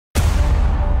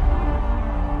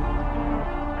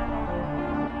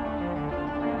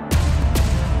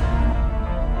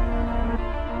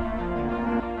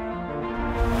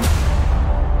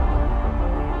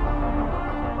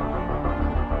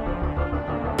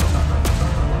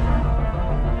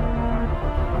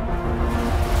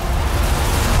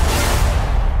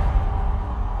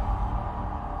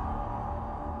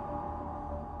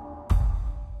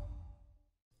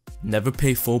Never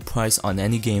pay full price on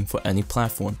any game for any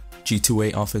platform.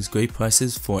 G2A offers great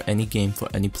prices for any game for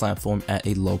any platform at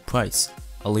a low price.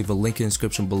 I'll leave a link in the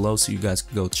description below so you guys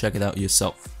can go check it out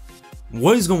yourself.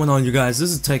 What is going on, you guys?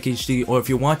 This is Tech HD, or if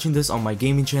you're watching this on my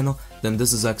gaming channel, then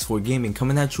this is X4 Gaming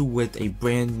coming at you with a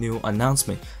brand new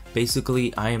announcement.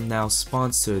 Basically, I am now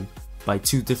sponsored by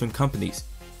two different companies,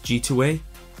 G2A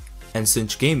and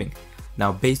Cinch Gaming.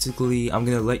 Now basically, I'm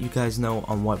gonna let you guys know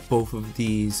on what both of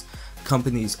these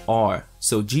companies are.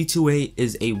 So G2A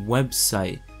is a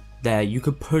website that you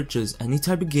could purchase any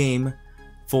type of game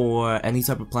for any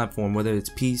type of platform, whether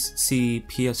it's PC,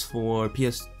 PS4,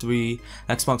 PS3,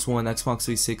 Xbox One, Xbox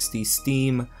 360,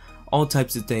 Steam, all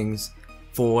types of things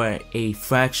for a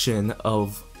fraction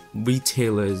of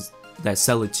retailers that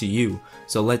sell it to you.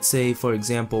 So let's say, for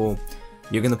example,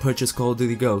 you're gonna purchase Call of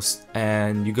Duty Ghosts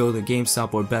and you go to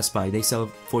GameStop or Best Buy. They sell it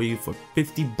for you for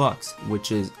 50 bucks,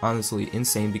 which is honestly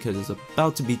insane because it's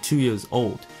about to be 2 years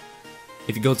old.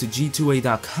 If you go to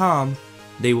G2A.com,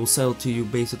 they will sell it to you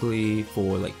basically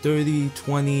for like 30,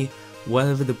 20,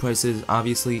 whatever the price is.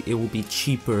 Obviously, it will be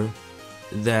cheaper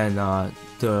than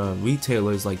the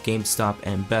retailers like GameStop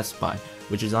and Best Buy,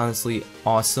 which is honestly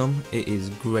awesome. It is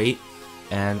great,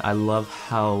 and I love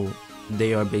how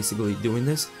they are basically doing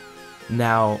this.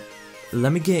 Now,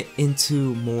 let me get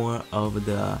into more of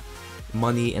the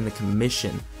money and the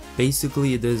commission.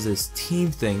 Basically, there's this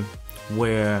team thing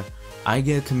where I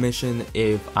get a commission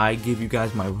if I give you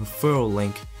guys my referral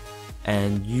link,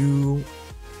 and you'll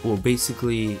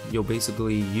basically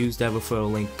use that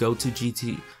referral link. Go to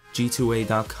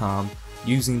G2A.com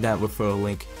using that referral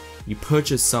link. You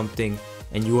purchase something,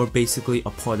 and you are basically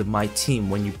a part of my team.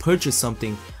 When you purchase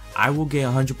something, I will get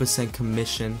 100%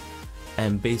 commission,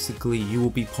 and basically you will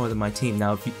be part of my team.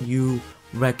 Now, if you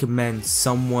recommend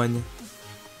someone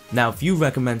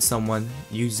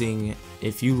using,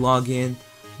 if you log in,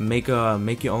 make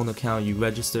your own account, you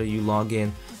register, you log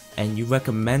in, and you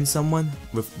recommend someone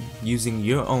using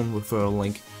your own referral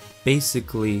link,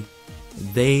 basically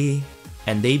they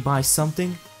buy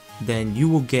something, then you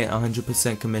will get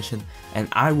 100% commission, and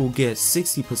I will get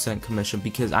 60% commission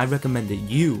because I recommended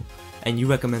you and you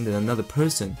recommended another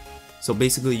person. So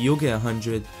basically you'll get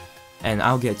 100 and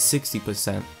I'll get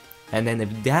 60%. And then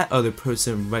if that other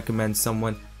person recommends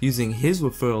someone using his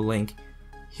referral link,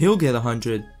 he'll get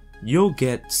 100, you'll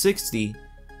get 60,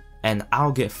 and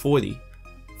I'll get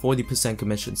 40%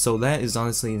 commission. So that is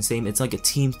honestly insane. It's like a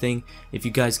team thing. If you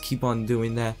guys keep on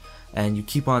doing that and you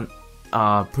keep on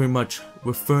pretty much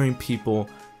referring people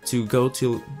to go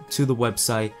to the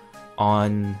website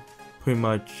on pretty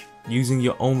much using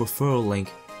your own referral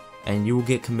link, and you will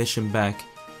get commission back,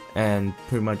 and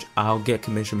pretty much I'll get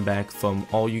commission back from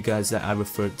all you guys that I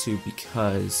referred to,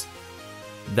 because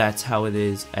that's how it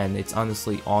is, and it's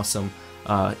honestly awesome.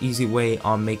 Easy way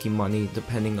on making money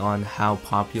depending on how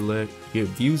popular your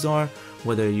views are,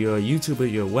 whether you're a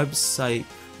YouTuber, you're a website,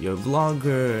 you're a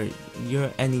vlogger,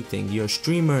 you're anything, you're a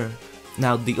streamer.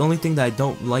 Now, the only thing that I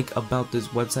don't like about this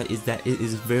website is that it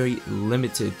is very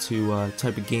limited to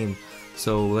type of game.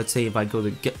 So let's say if I go to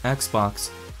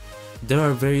Xbox, there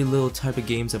are very little type of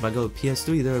games. If I go to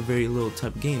PS3, there are very little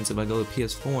type of games. If I go to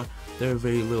PS4, there are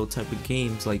very little type of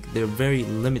games. Like, they're very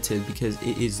limited because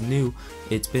it is new.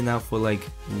 It's been out for like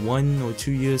 1 or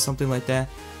 2 years, something like that.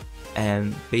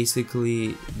 And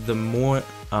basically, the more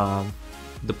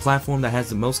the platform that has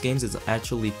the most games is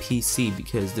actually PC,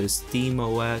 because there's Steam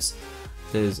OS,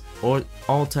 there's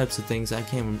all types of things. I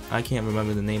can't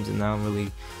remember the names, and I don't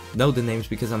really know the names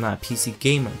because I'm not a PC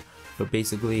gamer. But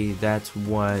basically, that's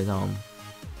what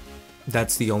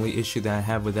that's the only issue that I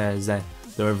have with that, is that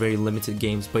there are very limited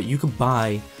games. But you could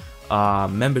buy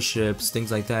memberships,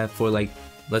 things like that, for, like,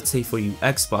 let's say for you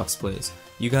Xbox players,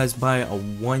 you guys buy a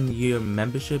 1-year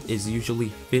membership is usually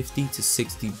 50 to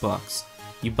 60 bucks.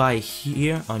 You buy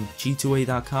here on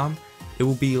G2A.com, it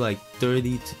will be like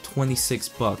 30 to 26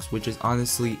 bucks, which is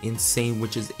honestly insane,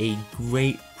 which is a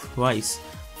great price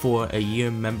for a year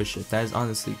membership. That is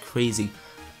honestly crazy.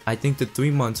 I think the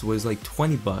 3 months was like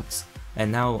 20 bucks,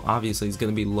 and now obviously it's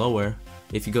gonna be lower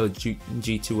if you go to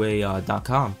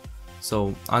G2A.com.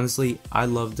 So honestly, I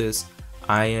love this.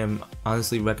 I am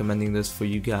honestly recommending this for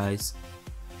you guys.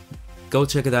 Go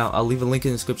check it out. I'll leave a link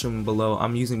in the description below.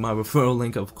 I'm using my referral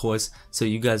link, of course, so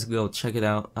you guys go check it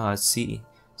out. See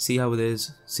how it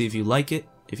is. See if you like it.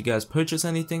 If you guys purchase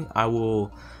anything, I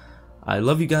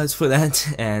love you guys for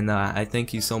that, and I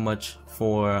thank you so much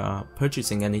for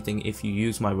purchasing anything if you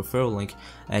use my referral link,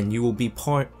 and you will be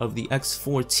part of the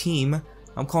X4 team.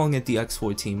 I'm calling it the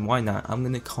X4 team. Why not? I'm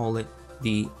gonna call it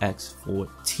the X4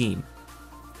 team.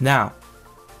 Now,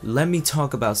 let me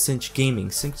talk about Cinch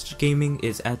Gaming. Cinch Gaming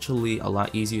is actually a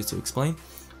lot easier to explain.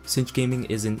 Cinch Gaming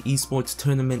is an esports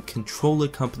tournament controller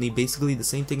company, basically the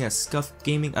same thing as Scuff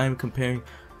Gaming. I am comparing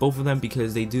both of them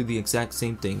because they do the exact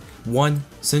same thing. One,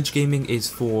 Cinch Gaming is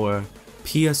for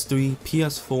PS3,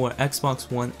 PS4,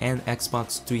 Xbox One, and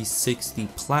Xbox 360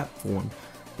 platform.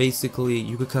 Basically,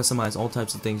 you could customize all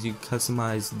types of things. You could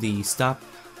customize the stop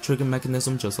trigger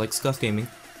mechanism just like Scuff Gaming.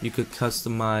 You could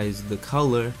customize the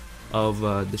color of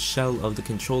the shell of the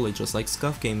controller just like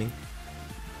Scuff Gaming.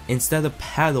 Instead of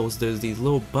paddles, there's these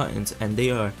little buttons, and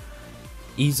they are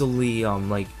easily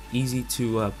easy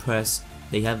to press.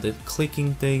 They have the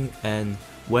clicking thing, and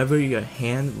wherever your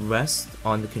hand rests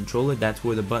on the controller, that's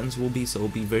where the buttons will be, so it'll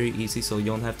be very easy, so you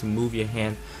don't have to move your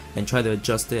hand and try to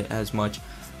adjust it as much,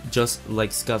 just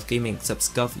like Scuff Gaming, except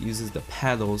Scuff uses the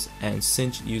paddles and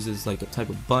Cinch uses like a type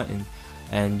of button,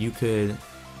 and you could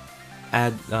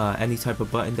add any type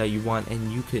of button that you want,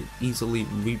 and you could easily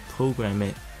reprogram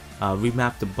it,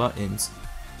 remap the buttons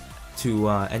to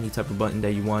any type of button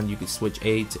that you want. You could switch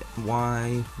A to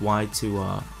Y, Y to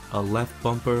a left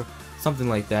bumper, something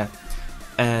like that.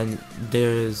 And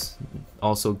there's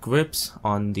also grips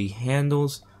on the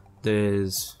handles.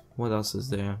 There's, what else is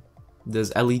there?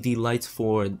 There's LED lights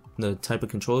for the type of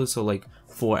controller. So like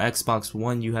for Xbox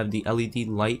One, you have the LED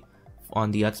light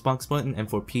on the Xbox button, and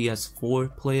for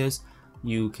PS4 players,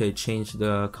 you could change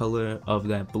the color of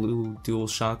that blue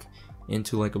DualShock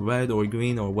into like a red or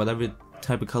green or whatever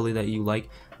type of color that you like,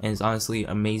 and it's honestly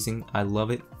amazing. I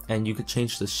love it. And you could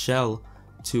change the shell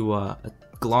to a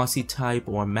glossy type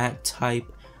or matte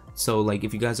type. So like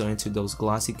if you guys are into those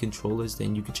glossy controllers,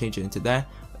 then you can change it into that.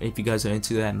 If you guys are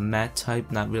into that matte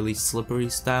type, not really slippery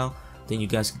style, then you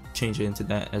guys can change it into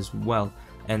that as well.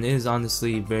 And it is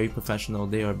honestly very professional.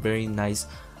 They are very nice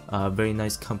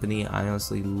company. I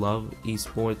honestly love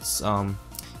esports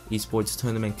esports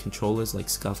tournament controllers like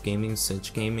Scuff Gaming,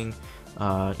 Cinch Gaming.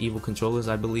 Evil Controllers,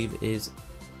 I believe, is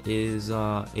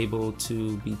able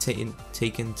to be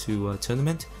taken to a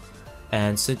tournament,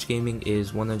 and Cinch Gaming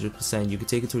is 100%. You could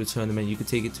take it to a tournament, you could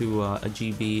take it to a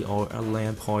GB or a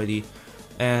LAN party,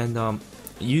 and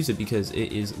use it because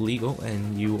it is legal,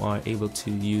 and you are able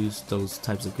to use those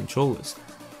types of controllers.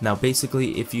 Now,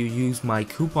 basically, if you use my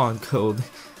coupon code,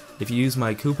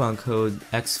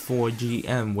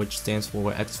 X4GM, which stands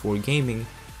for X4 Gaming,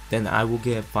 then I will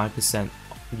get 5%.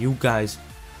 You guys,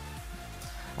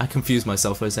 I confused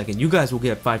myself for a second. You guys will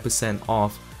get 5%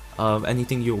 off of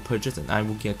anything you will purchase, and I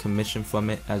will get commission from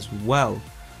it as well.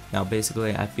 Now,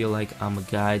 basically, I feel like I'm a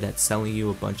guy that's selling you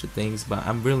a bunch of things, but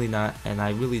I'm really not, and I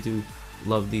really do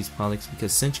love these products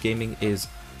because Cinch Gaming is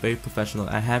very professional.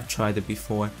 I have tried it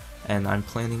before, and I'm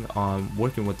planning on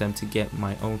working with them to get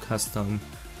my own custom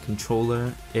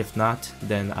controller. If not,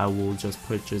 then I will just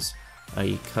purchase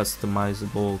a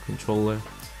customizable controller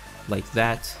like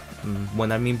that.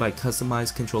 What I mean by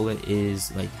customized controller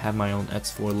is like have my own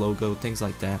X4 logo, things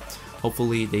like that.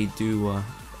 Hopefully they do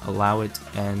allow it,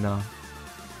 and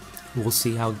we'll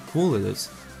see how cool it is.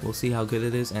 We'll see how good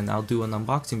it is, and I'll do an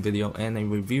unboxing video and a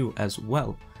review as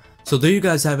well. So there you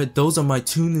guys have it. Those are my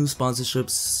two new sponsorships,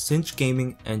 Cinch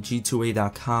Gaming and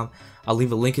G2A.com. I'll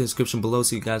leave a link in the description below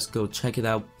so you guys go check it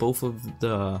out. Both of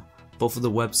the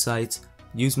websites.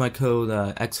 Use my code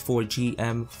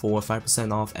X4GM for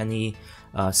 5% off any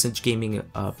Cinch Gaming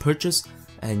purchase,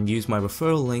 and use my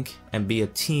referral link and be an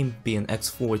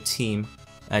X4 team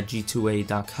at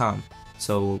G2A.com,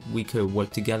 so we could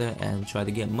work together and try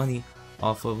to get money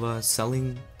off of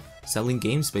selling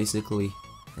games basically.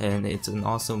 And it's an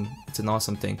awesome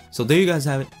thing. So there you guys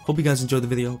have it. Hope you guys enjoyed the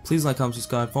video. Please like, comment,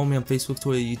 subscribe. Follow me on Facebook,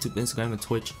 Twitter, YouTube, Instagram, and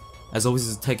Twitch. As always,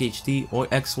 it's TechHD or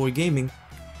X4 Gaming.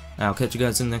 And I'll catch you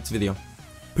guys in the next video.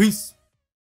 Peace!